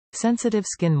Sensitive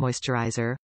Skin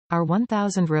Moisturizer. Our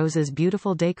 1000 Roses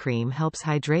Beautiful Day Cream helps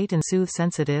hydrate and soothe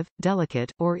sensitive,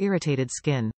 delicate, or irritated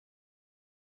skin.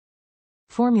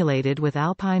 Formulated with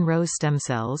alpine rose stem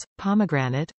cells,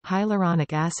 pomegranate,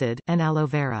 hyaluronic acid, and aloe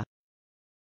vera.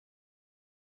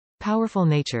 Powerful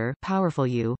Nature, Powerful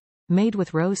You. Made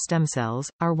with rose stem cells,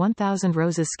 our 1000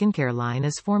 Roses skincare line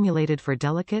is formulated for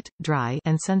delicate, dry,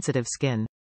 and sensitive skin.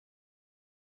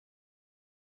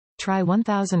 Try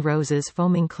 1000 Roses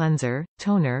Foaming Cleanser,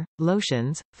 Toner,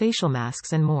 Lotions, Facial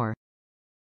Masks and more.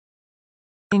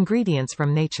 Ingredients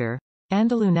from nature.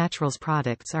 Andalou Naturals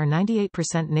products are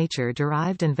 98%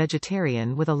 nature-derived and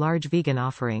vegetarian with a large vegan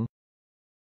offering.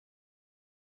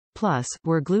 Plus,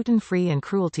 we're gluten-free and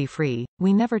cruelty-free,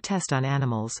 we never test on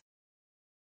animals.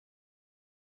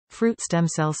 Fruit stem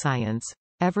cell science.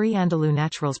 Every Andalou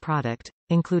Naturals product,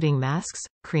 including masks,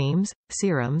 creams,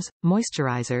 serums,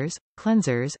 moisturizers,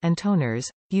 cleansers, and toners,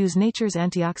 use nature's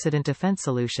antioxidant defense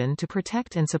solution to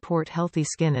protect and support healthy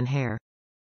skin and hair.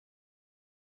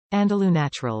 Andalou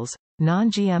Naturals.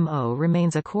 Non-GMO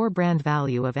remains a core brand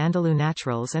value of Andalou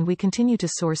Naturals, and we continue to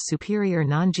source superior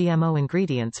non-GMO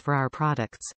ingredients for our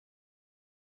products.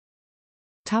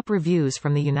 Top reviews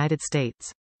from the United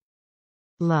States.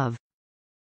 Love.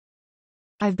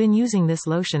 I've been using this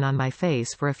lotion on my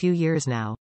face for a few years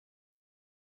now.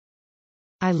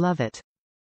 I love it.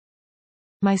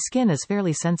 My skin is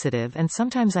fairly sensitive and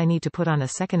sometimes I need to put on a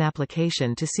second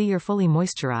application to see you're fully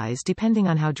moisturized depending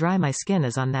on how dry my skin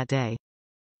is on that day.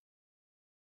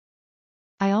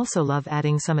 I also love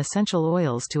adding some essential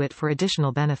oils to it for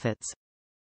additional benefits.